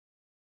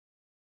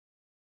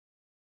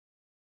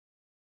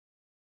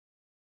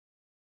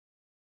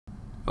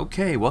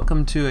Okay,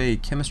 welcome to a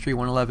Chemistry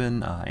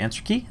 111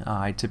 answer key.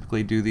 I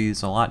typically do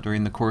these a lot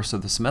during the course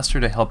of the semester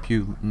to help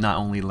you not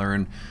only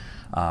learn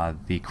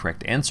the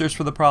correct answers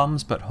for the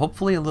problems, but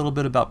hopefully a little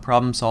bit about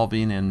problem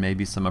solving and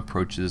maybe some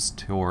approaches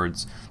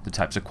towards the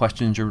types of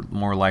questions you're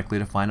more likely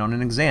to find on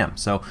an exam.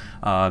 So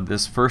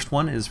this first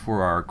one is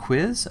for our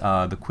quiz.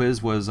 The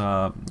quiz was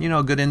a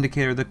good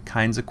indicator of the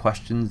kinds of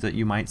questions that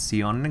you might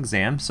see on an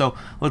exam. So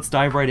let's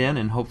dive right in,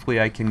 and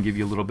hopefully I can give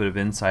you a little bit of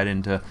insight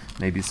into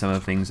maybe some of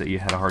the things that you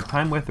had a hard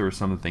time with or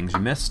some of the things you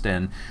missed.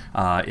 And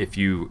if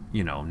you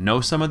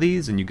know some of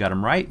these and you got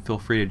them right, feel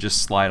free to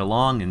just slide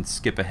along and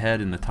skip ahead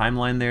in the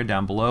timeline there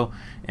down below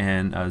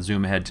and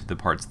zoom ahead to the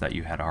parts that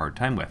you had a hard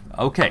time with.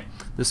 Okay,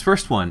 this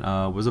first one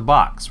was a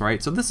box,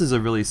 right? So this is a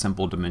really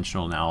simple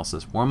dimensional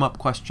analysis warm-up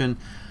question.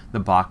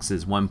 The box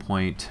is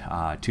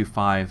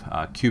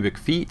 1.25 cubic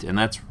feet, and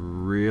that's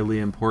really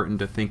important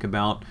to think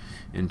about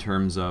in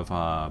terms of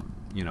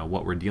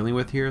what we're dealing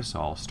with here. So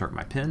I'll start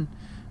my pen.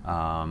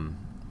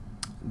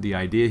 The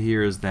idea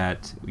here is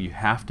that you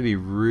have to be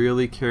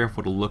really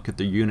careful to look at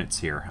the units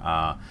here.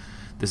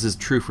 This is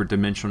true for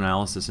dimensional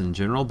analysis in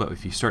general, but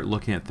if you start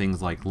looking at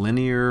things like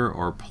linear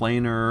or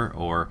planar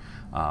or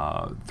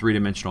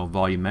three-dimensional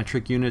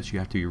volumetric units, you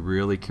have to be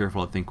really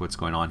careful to think what's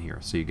going on here.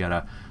 So you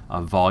got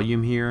a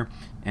volume here,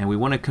 and we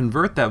want to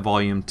convert that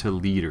volume to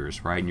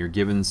liters, right? And you're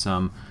given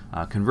some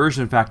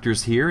conversion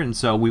factors here, and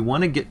so we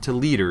want to get to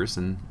liters,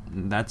 and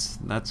that's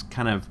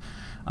kind of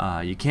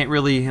you can't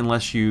really,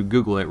 unless you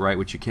Google it, right,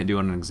 which you can't do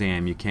on an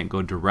exam, you can't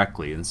go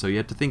directly. And so you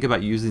have to think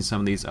about using some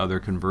of these other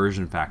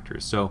conversion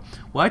factors. So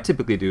what I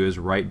typically do is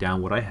write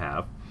down what I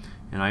have.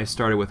 And I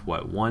started with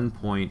what,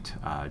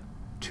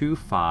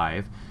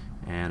 1.25,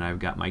 and I've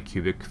got my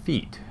cubic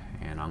feet.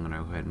 And I'm going to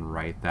go ahead and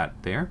write that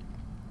there.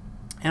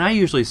 And I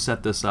usually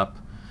set this up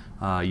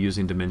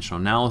using dimensional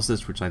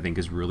analysis, which I think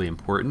is really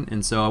important.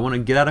 And so I want to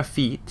get out of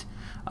feet.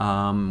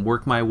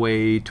 Work my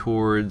way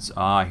towards,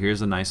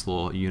 here's a nice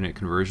little unit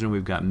conversion.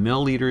 We've got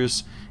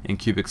milliliters and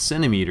cubic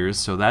centimeters,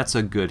 so that's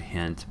a good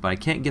hint, but I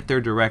can't get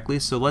there directly.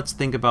 So let's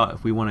think about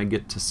if we want to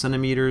get to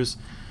centimeters.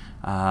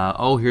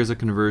 Here's a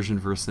conversion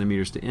for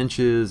centimeters to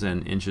inches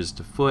and inches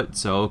to foot,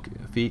 so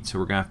feet, so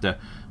we're going to have to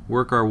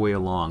work our way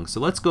along. So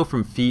let's go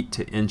from feet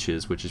to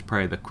inches, which is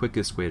probably the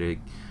quickest way to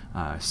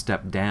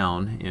step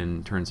down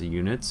in terms of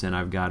units. And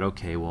I've got,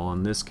 okay, well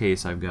in this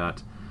case I've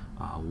got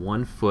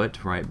 1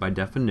 foot, right, by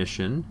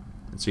definition.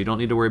 So you don't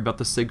need to worry about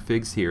the sig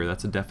figs here.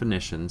 That's a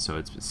definition, so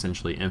it's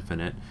essentially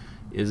infinite,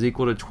 is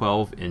equal to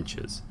 12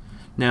 inches.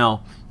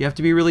 Now, you have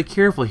to be really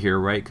careful here,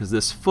 right, because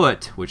this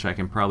foot, which I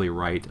can probably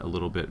write a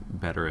little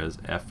bit better as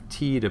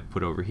ft to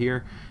put over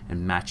here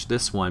and match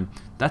this one,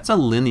 that's a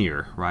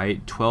linear,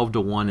 right? 12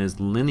 to 1 is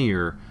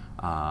linear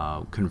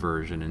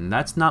conversion, and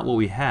that's not what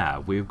we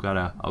have. We've got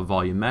a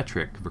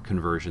volumetric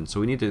conversion, so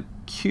we need to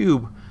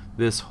cube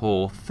this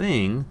whole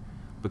thing,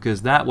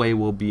 because that way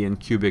we'll be in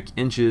cubic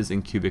inches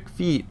and cubic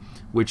feet,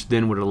 which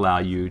then would allow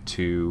you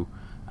to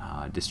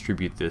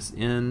distribute this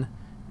in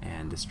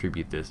and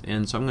distribute this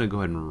in. So I'm going to go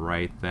ahead and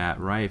write that,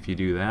 right, if you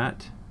do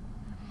that.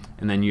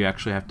 And then you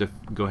actually have to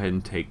go ahead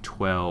and take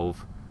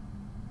 12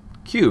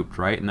 cubed,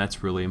 right? And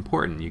that's really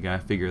important. You got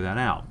to figure that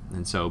out.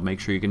 And so make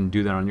sure you can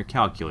do that on your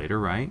calculator,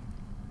 right?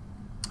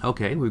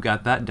 Okay, we've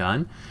got that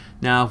done.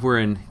 Now if we're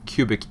in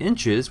cubic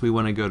inches, we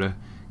want to go to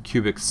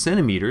cubic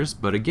centimeters,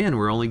 but again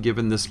we're only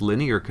given this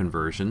linear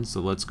conversion, so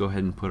let's go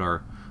ahead and put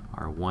our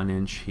 1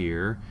 inch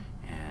here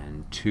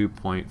and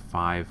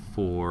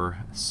 2.54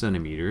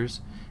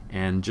 centimeters,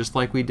 and just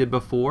like we did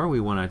before, we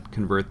want to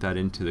convert that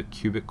into the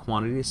cubic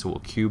quantity, so we'll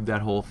cube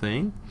that whole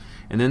thing,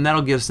 and then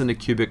that'll get us into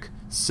cubic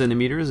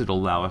centimeters. It'll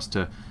allow us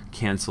to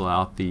cancel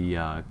out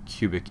the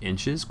cubic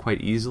inches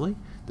quite easily,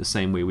 the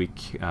same way we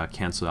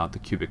cancel out the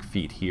cubic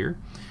feet here.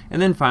 And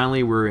then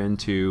finally we're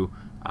into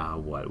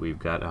what we've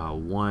got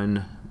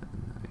 1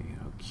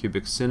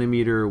 cubic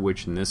centimeter,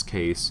 which in this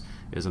case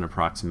is an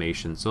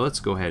approximation. So let's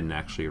go ahead and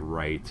actually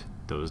write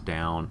those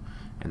down,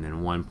 and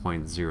then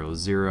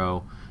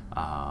 1.00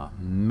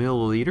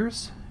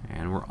 milliliters,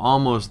 and we're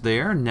almost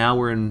there. Now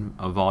we're in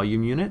a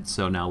volume unit,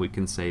 so now we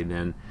can say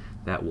then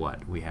that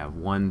what we have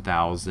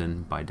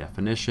 1,000 by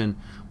definition.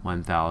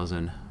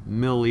 1,000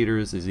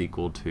 milliliters is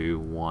equal to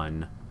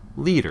 1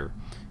 liter.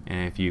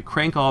 And if you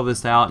crank all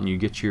this out and you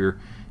get your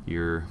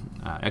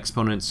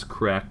exponents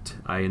correct,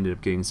 I ended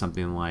up getting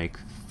something like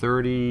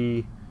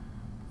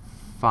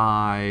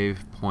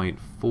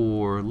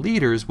 35.4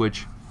 liters,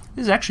 which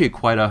is actually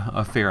quite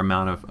a fair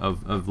amount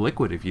of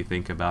liquid if you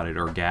think about it,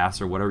 or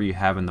gas, or whatever you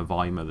have in the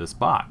volume of this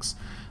box.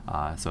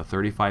 So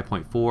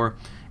 35.4,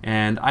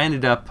 and I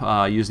ended up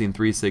using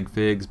 3 sig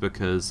figs,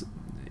 because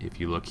if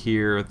you look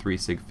here, 3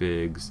 sig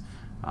figs,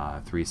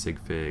 3 sig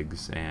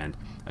figs, and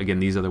again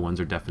these other ones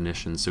are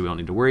definitions, so we don't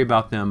need to worry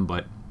about them,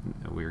 but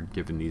we're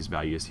given these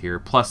values here.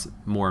 Plus,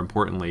 more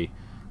importantly,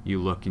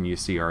 you look and you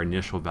see our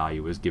initial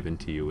value was given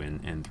to you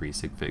in 3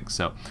 sig figs.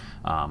 So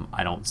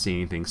I don't see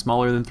anything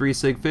smaller than 3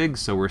 sig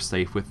figs, so we're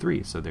safe with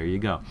 3. So there you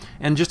go.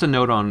 And just a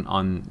note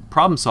on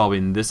problem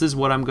solving, this is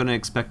what I'm going to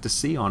expect to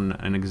see on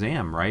an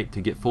exam, right?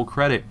 To get full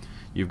credit,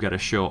 you've got to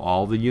show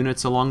all the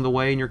units along the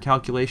way in your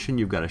calculation.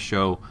 You've got to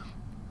show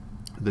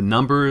the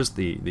numbers,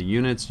 the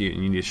units. You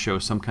need to show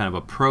some kind of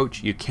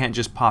approach. You can't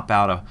just pop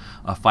out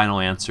a final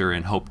answer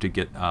and hope to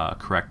get a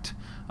correct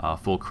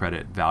full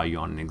credit value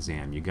on an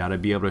exam. You got to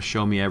be able to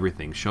show me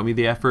everything. Show me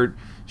the effort,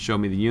 show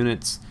me the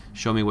units,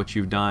 show me what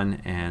you've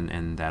done,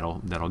 and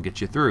that'll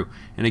get you through.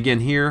 And again,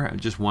 here,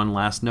 just one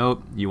last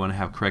note, you want to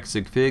have correct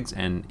sig figs,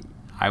 and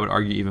I would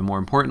argue even more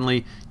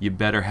importantly, you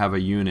better have a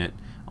unit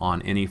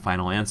on any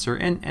final answer.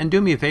 And do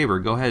me a favor,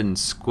 go ahead and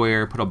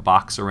square, put a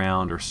box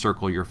around or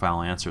circle your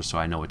final answer so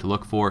I know what to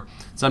look for.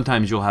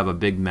 Sometimes you'll have a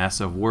big mess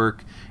of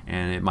work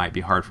and it might be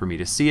hard for me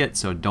to see it,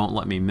 so don't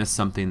let me miss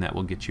something that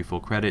will get you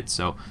full credit.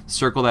 So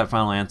circle that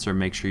final answer,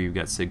 make sure you've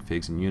got sig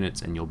figs and units,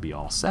 and you'll be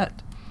all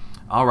set.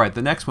 All right,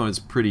 the next one is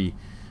pretty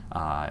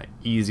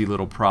easy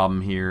little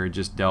problem here.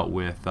 Just dealt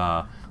with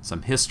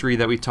some history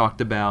that we talked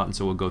about, and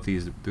so we'll go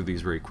through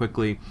these very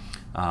quickly.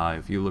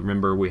 If you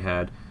remember, we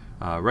had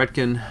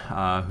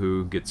Roentgen,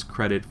 who gets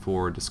credit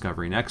for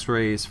discovering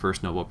X-rays,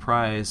 first Nobel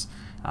Prize.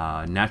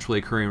 Naturally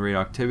occurring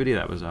radioactivity,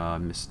 that was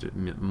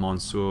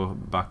Monsieur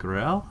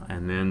Becquerel.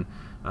 And then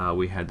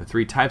we had the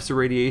 3 types of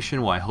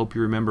radiation. Well, I hope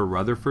you remember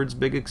Rutherford's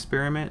big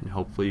experiment, and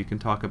hopefully you can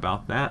talk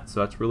about that. So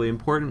that's really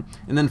important.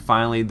 And then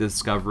finally, the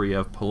discovery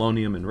of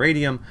polonium and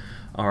radium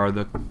are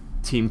the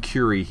Team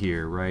Curie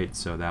here, right?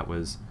 So that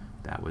was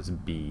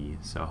B.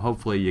 So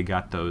hopefully you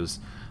got those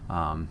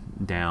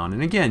down.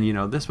 And again, you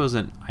know, this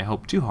wasn't, I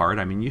hope, too hard.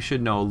 I mean, you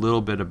should know a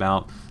little bit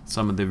about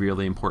some of the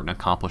really important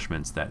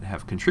accomplishments that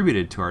have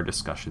contributed to our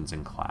discussions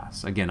in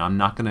class. Again, I'm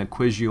not going to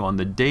quiz you on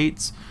the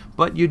dates,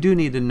 but you do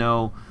need to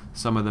know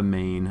some of the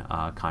main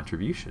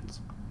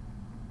contributions.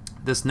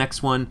 This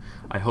next one,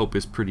 I hope,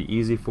 is pretty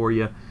easy for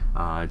you.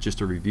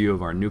 Just a review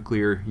of our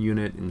nuclear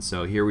unit. And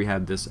so here we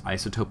have this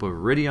isotope of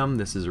iridium.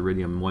 This is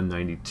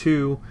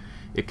iridium-192.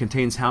 It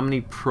contains how many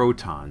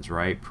protons,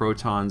 right?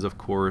 Protons, of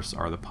course,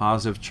 are the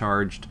positive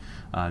charged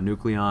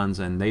nucleons,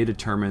 and they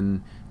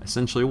determine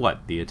essentially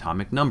what? The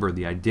atomic number,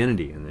 the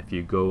identity. And if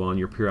you go on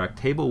your periodic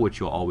table, which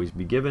you'll always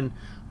be given,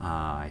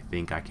 I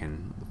think I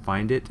can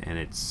find it, and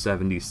it's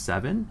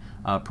 77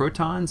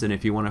 protons. And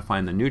if you want to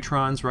find the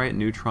neutrons, right?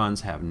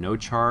 Neutrons have no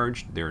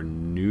charge, they're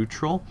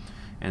neutral.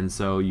 And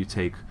so you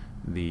take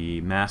the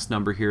mass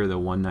number here, the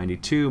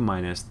 192,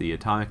 minus the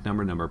atomic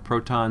number of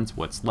protons.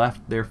 What's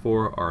left,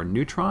 therefore, are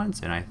neutrons,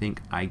 and I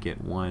think I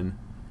get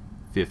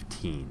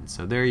 115.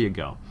 So there you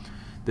go.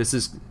 This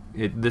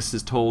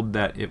is told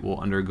that it will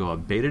undergo a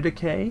beta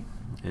decay,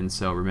 and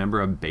so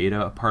remember, a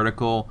beta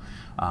particle,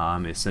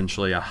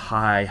 essentially a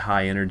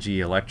high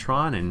energy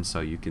electron, and so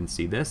you can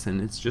see this,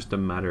 and it's just a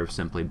matter of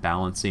simply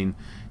balancing.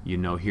 You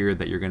know here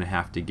that you're going to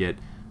have to get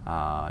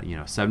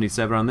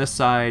 77 on this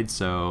side,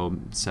 so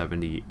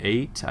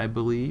 78, I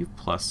believe,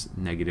 plus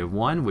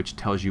 -1, which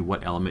tells you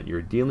what element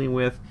you're dealing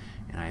with.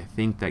 And I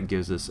think that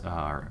gives us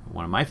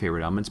one of my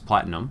favorite elements,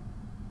 platinum.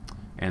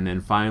 And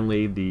then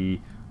finally, the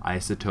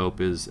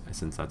isotope is,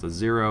 since that's a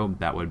 0,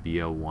 that would be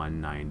a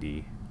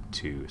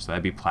 192. So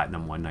that'd be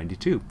platinum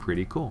 192.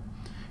 Pretty cool.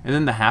 And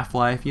then the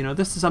half-life, you know,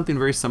 this is something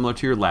very similar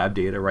to your lab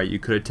data, right? You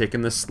could have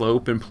taken the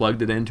slope and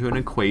plugged it into an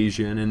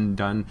equation and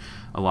done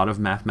a lot of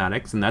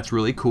mathematics, and that's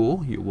really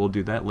cool. We'll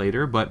do that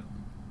later, but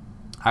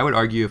I would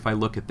argue, if I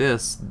look at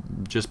this,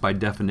 just by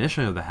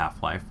definition of the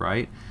half-life,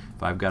 right?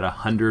 If I've got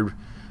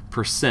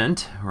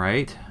 100%,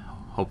 right?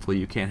 Hopefully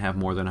you can't have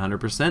more than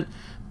 100%,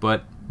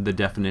 but the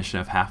definition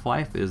of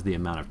half-life is the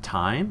amount of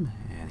time,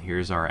 and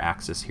here's our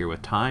axis here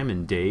with time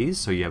in days,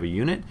 so you have a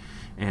unit.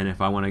 And if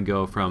I want to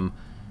go from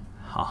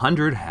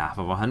 100, half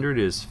of 100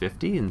 is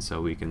 50, and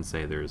so we can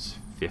say there's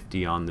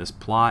 50 on this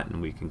plot,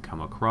 and we can come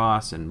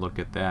across and look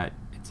at that.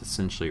 It's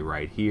essentially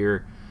right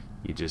here.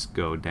 You just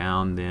go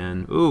down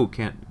then. Ooh,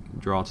 can't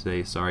draw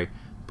today, sorry.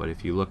 But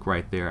if you look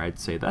right there, I'd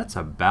say that's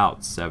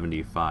about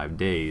 75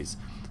 days.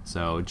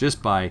 So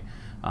just by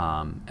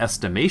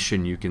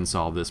estimation, you can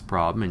solve this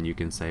problem, and you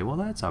can say, well,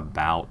 that's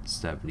about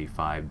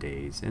 75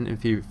 days. And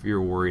if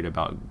you're worried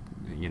about,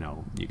 you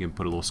know, you can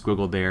put a little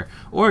squiggle there,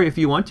 or if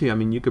you want to, I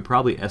mean, you could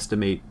probably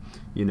estimate,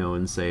 you know,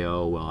 and say,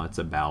 oh, well, it's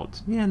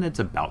about, yeah, and it's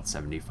about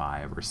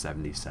 75 or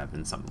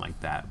 77, something like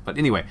that. But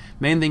anyway,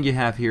 main thing you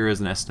have here is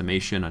an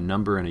estimation, a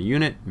number, and a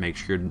unit. Make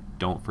sure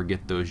don't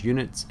forget those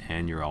units,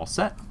 and you're all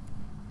set.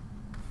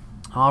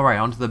 All right,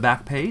 onto the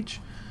back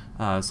page.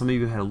 Some of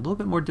you had a little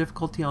bit more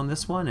difficulty on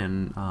this one,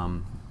 and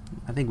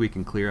I think we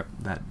can clear up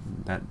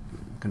that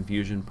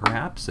confusion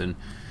perhaps. And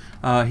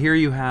here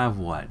you have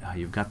what?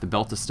 You've got the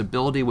belt of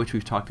stability, which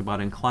we've talked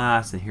about in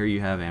class, and here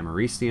you have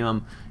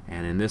americium,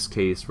 and in this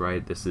case,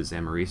 right, this is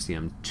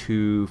americium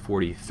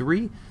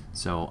 243.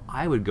 So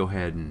I would go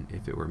ahead and,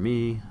 if it were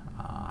me,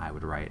 I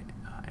would write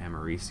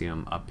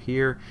americium up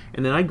here,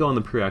 and then I'd go on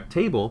the periodic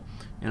table,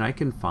 and I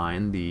can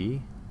find the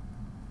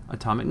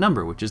atomic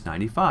number, which is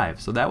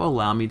 95. So that will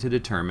allow me to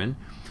determine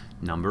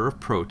number of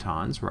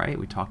protons, right?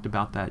 We talked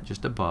about that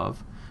just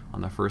above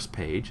on the first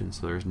page, and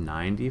so there's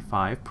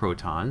 95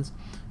 protons.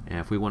 And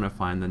if we want to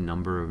find the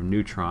number of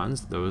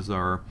neutrons, those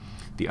are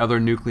the other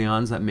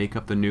nucleons that make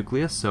up the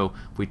nucleus. So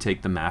if we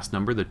take the mass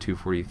number, the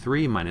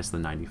 243 minus the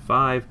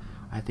 95,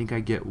 I think I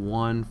get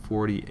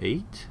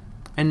 148.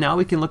 And now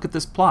we can look at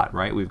this plot,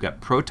 right? We've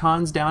got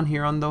protons down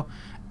here on the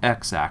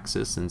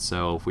x-axis, and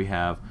so if we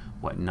have,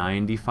 what,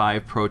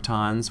 95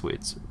 protons,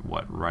 it's,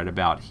 what, right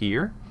about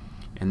here,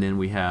 and then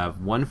we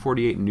have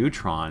 148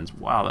 neutrons.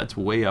 Wow, that's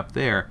way up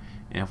there.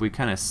 And if we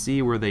kind of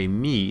see where they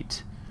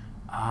meet,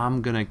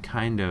 I'm going to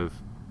kind of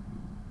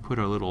put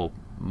a little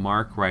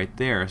mark right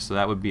there, so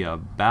that would be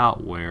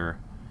about where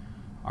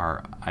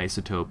our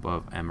isotope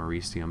of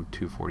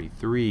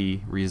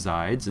americium-243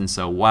 resides. And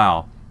so,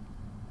 wow,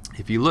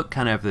 if you look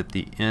kind of at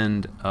the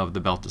end of the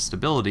belt of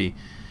stability,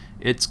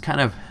 it's kind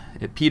of,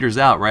 it peters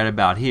out right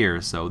about here.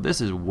 So this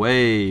is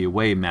way,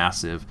 way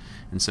massive.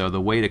 And so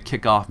the way to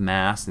kick off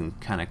mass and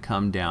kind of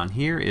come down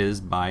here is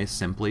by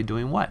simply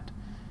doing what?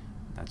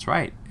 That's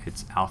right,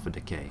 it's alpha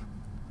decay.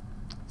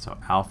 So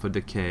alpha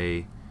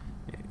decay,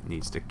 it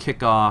needs to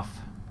kick off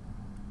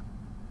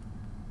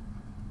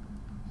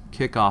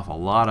a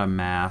lot of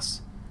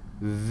mass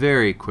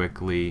very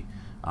quickly.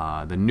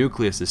 The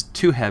nucleus is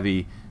too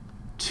heavy,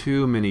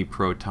 too many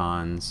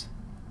protons,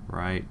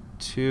 right?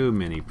 Too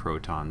many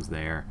protons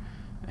there.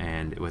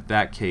 And with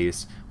that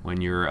case, when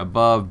you're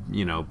above,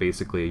 you know,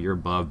 basically you're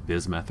above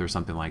bismuth or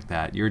something like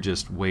that, you're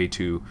just way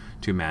too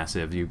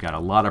massive. You've got a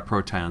lot of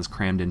protons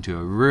crammed into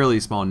a really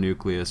small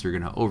nucleus. You're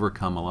going to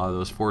overcome a lot of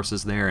those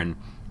forces there, and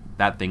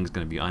that thing's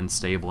going to be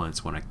unstable, and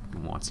it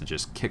wants to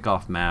just kick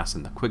off mass.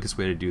 And the quickest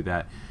way to do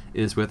that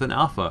is with an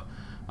alpha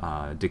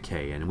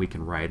decay, and we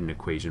can write an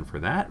equation for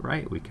that,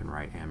 right? We can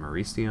write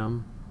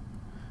americium.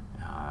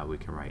 We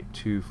can write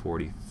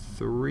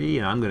 243,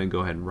 and I'm going to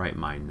go ahead and write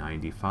my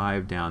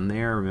 95 down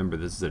there. Remember,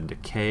 this is a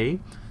decay,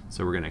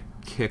 so we're going to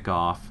kick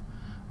off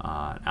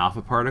an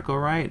alpha particle,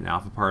 right? An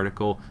alpha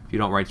particle, if you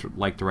don't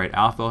like to write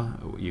alpha,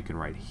 you can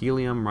write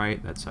helium,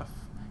 right? That's a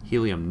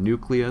helium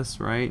nucleus,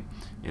 right?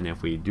 And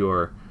if we do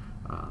our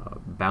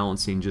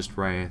balancing just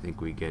right, I think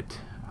we get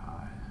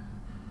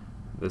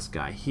this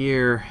guy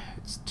here.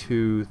 It's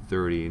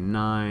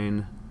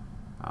 239,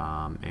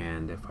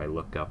 and if I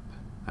look up,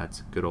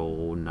 that's good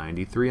old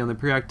 93 on the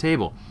periodic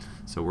table.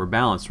 So we're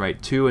balanced, right?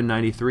 2 and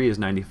 93 is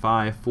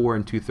 95, 4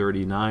 and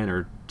 239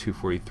 are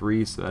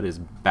 243, so that is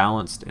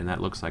balanced, and that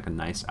looks like a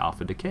nice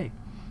alpha decay.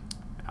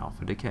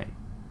 Alpha decay.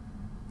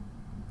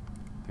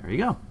 There you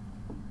go.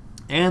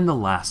 And the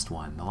last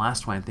one I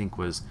think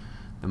was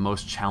the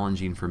most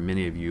challenging for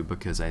many of you,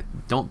 because I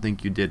don't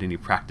think you did any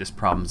practice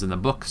problems in the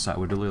book, so I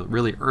would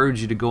really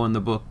urge you to go in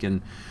the book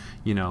and,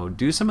 you know,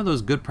 do some of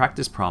those good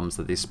practice problems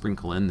that they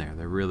sprinkle in there.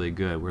 They're really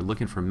good. We're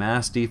looking for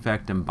mass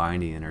defect and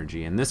binding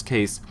energy. In this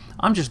case,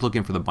 I'm just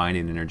looking for the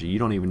binding energy. You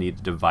don't even need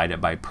to divide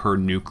it by per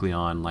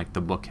nucleon like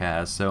the book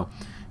has, so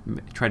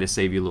try to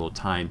save you a little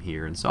time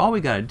here. And so all we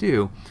got to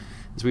do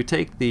is we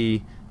take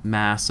the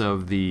mass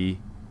of the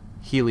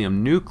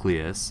helium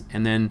nucleus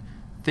and then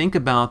think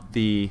about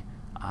the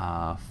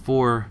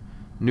 4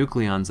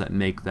 nucleons that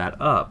make that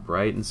up,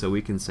 right? And so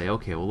we can say,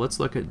 okay, well, let's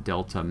look at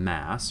delta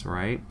mass,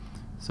 right?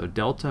 So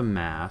delta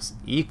mass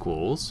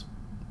equals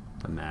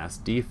the mass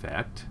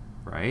defect,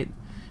 right?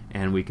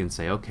 And we can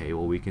say, okay,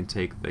 well, we can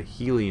take the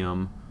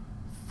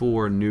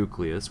helium-4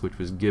 nucleus, which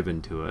was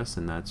given to us,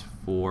 and that's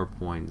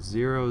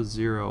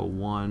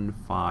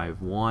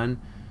 4.00151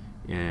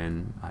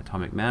 in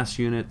atomic mass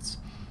units,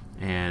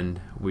 and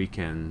we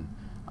can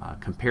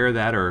compare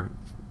that, or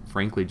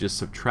frankly just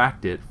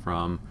subtract it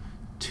from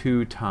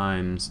 2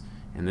 times,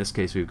 in this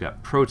case we've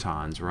got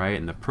protons, right?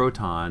 And the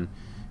proton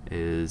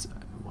is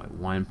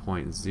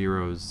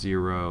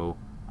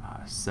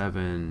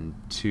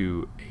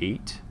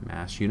 1.00728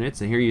 mass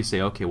units. And here you say,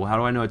 okay, well, how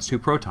do I know it's 2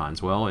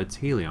 protons? Well, it's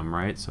helium,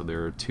 right? So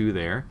there are 2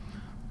 there,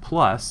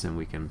 plus, and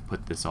we can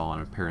put this all in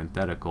a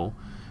parenthetical,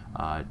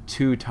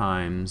 2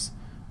 times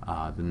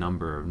the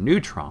number of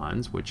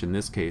neutrons, which in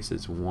this case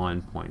is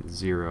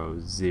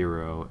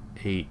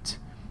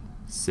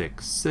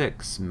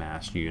 1.00866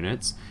 mass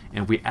units.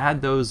 And if we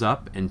add those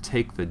up and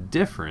take the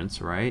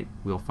difference, right,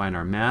 we'll find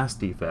our mass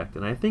defect.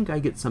 And I think I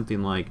get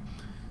something like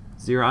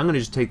 0. I'm going to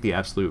just take the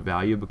absolute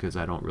value because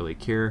I don't really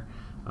care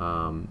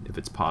if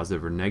it's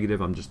positive or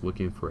negative. I'm just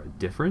looking for a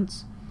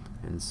difference.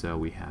 And so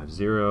we have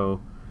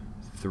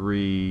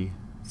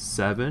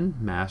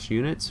 0.037 mass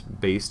units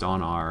based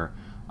on our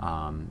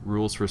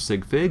rules for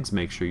sig figs.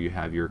 Make sure you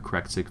have your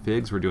correct sig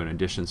figs. We're doing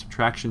addition,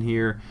 subtraction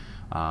here.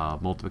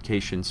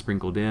 Multiplication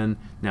sprinkled in.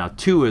 Now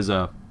 2 is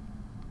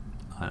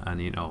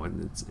you know,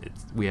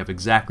 we have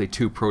exactly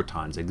 2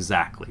 protons,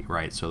 exactly,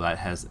 right? So that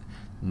has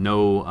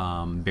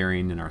no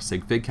bearing in our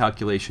sig fig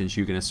calculations.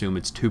 You can assume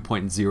it's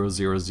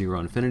 2.000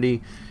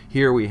 infinity.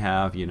 Here we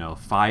have, you know,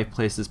 5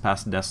 places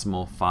past the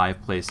decimal,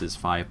 5 places,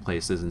 5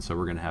 places, and so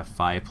we're going to have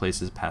 5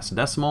 places past the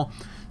decimal.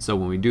 So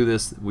when we do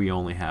this, we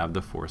only have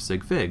the 4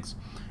 sig figs.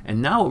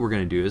 And now what we're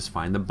going to do is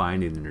find the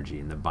binding energy,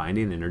 and the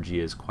binding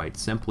energy is quite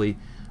simply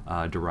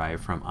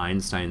derived from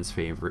Einstein's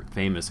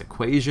famous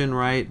equation,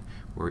 right,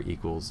 where E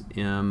equals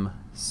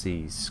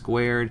mc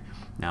squared.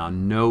 Now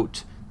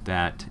note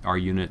that our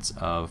units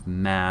of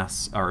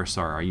mass, or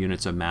sorry, our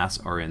units of mass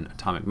are in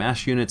atomic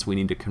mass units, we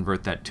need to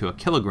convert that to a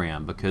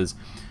kilogram, because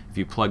if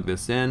you plug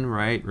this in,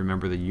 right,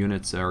 remember the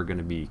units are going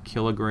to be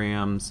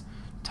kilograms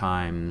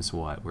times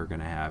what we're going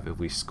to have. If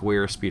we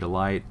square speed of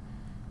light,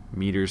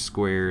 meters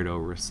squared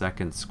over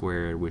seconds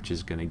squared, which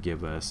is going to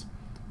give us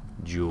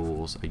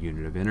joules, a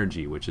unit of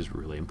energy, which is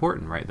really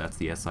important, right? That's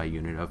the SI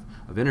unit of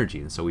energy.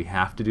 And so we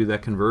have to do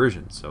that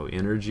conversion. So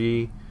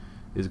energy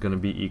is going to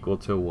be equal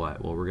to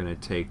what? Well, we're going to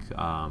take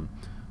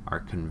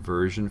our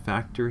conversion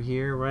factor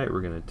here, right?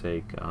 We're going to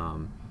take,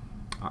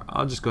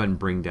 I'll just go ahead and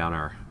bring down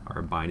our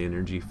bind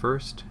energy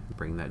first,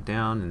 bring that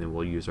down, and then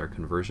we'll use our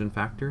conversion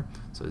factor.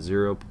 So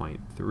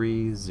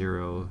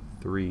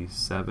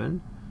 0.3037,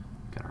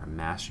 got our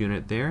mass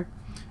unit there.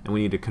 And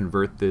we need to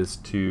convert this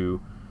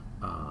to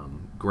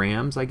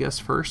grams, I guess,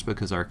 first,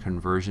 because our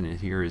conversion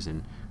here is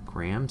in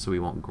grams, so we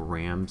want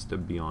grams to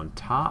be on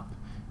top,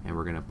 and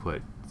we're going to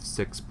put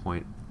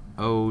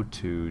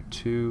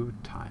 6.022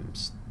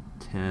 times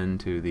 10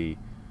 to the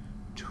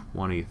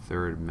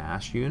 23rd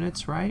mass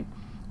units, right?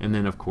 And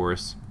then, of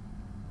course,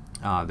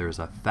 there's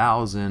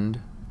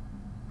 1,000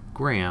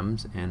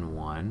 grams in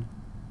 1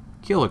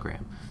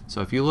 kilogram.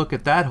 So if you look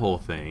at that whole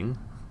thing,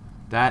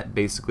 that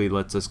basically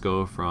lets us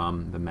go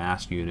from the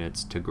mass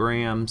units to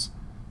grams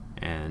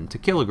and to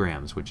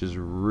kilograms, which is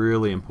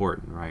really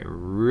important, right?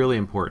 Really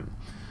important.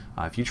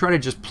 If you try to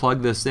just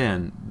plug this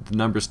in, the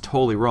number's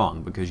totally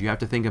wrong, because you have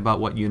to think about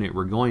what unit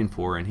we're going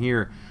for. And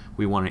here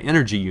we want an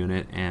energy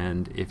unit,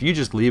 and if you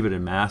just leave it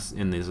in mass,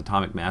 in these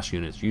atomic mass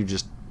units, you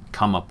just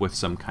come up with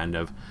some kind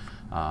of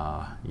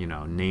you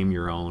know, name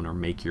your own or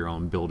make your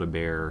own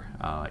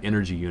Build-A-Bear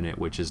energy unit,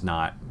 which is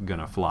not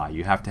gonna fly.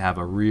 You have to have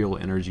a real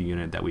energy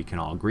unit that we can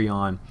all agree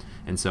on.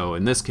 And so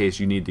in this case,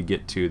 you need to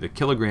get to the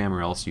kilogram,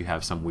 or else you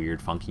have some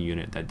weird funky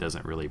unit that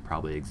doesn't really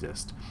probably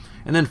exist.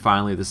 And then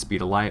finally, the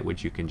speed of light,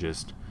 which you can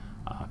just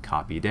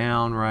copy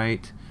down,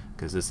 right?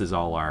 Because this is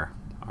all our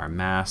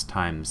mass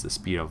times the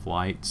speed of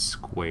light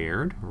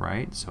squared,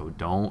 right? So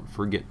don't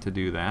forget to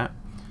do that.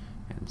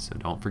 And so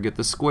don't forget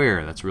the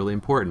square, that's really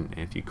important.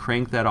 And if you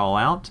crank that all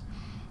out,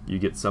 you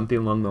get something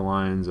along the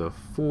lines of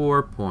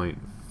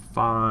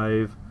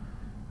 4.5,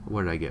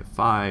 what did I get,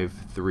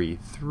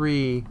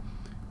 533,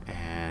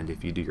 and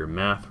if you do your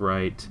math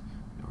right,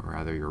 or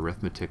rather your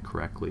arithmetic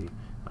correctly,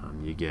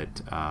 you get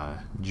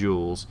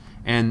joules.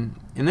 And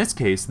in this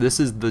case, this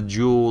is the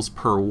joules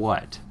per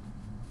watt.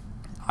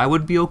 I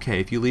would be okay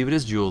if you leave it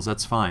as joules,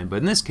 that's fine, but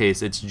in this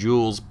case, it's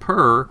joules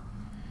per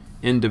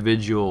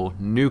individual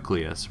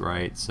nucleus,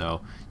 right? So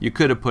you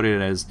could have put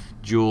it as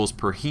joules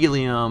per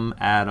helium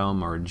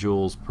atom or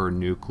joules per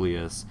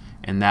nucleus,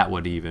 and that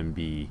would even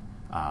be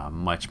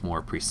much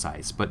more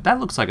precise. But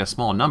that looks like a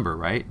small number,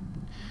 right?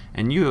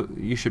 And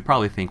you should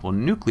probably think, well,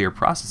 nuclear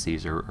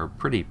processes are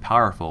pretty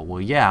powerful.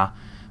 Well, yeah,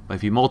 but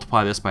if you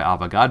multiply this by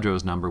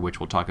Avogadro's number, which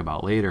we'll talk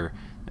about later,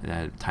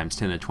 times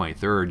 10 to the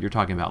 23rd, you're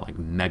talking about like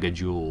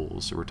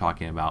megajoules. We're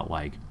talking about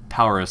like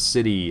power a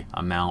city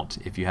amount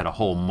if you had a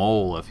whole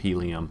mole of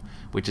helium,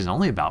 which is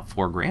only about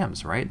 4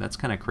 grams, right? That's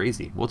kind of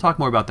crazy. We'll talk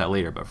more about that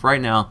later, but for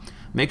right now,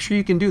 make sure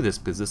you can do this,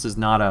 because this is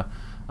not a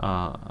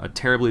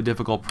terribly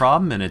difficult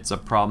problem, and it's a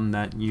problem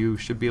that you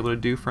should be able to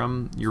do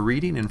from your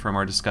reading and from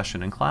our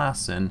discussion in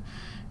class. And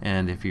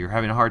if you're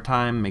having a hard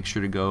time, make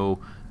sure to go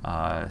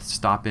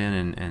stop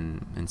in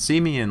and see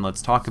me, and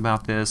let's talk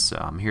about this.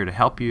 I'm here to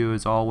help you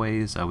as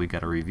always. We've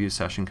got a review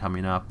session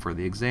coming up for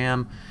the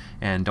exam,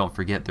 and don't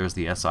forget there's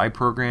the SI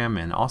program,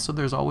 and also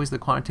there's always the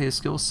Quantitative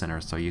Skills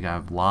Center, so you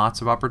have lots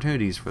of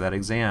opportunities for that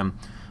exam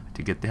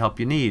to get the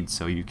help you need,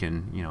 so you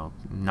can, you know,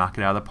 knock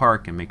it out of the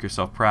park and make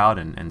yourself proud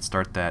and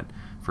start that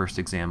first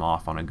exam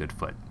off on a good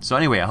foot. So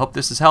anyway, I hope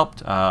this has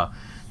helped.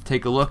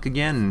 Take a look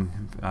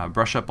again,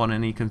 brush up on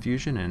any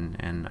confusion,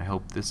 and I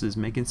hope this is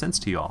making sense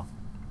to you all.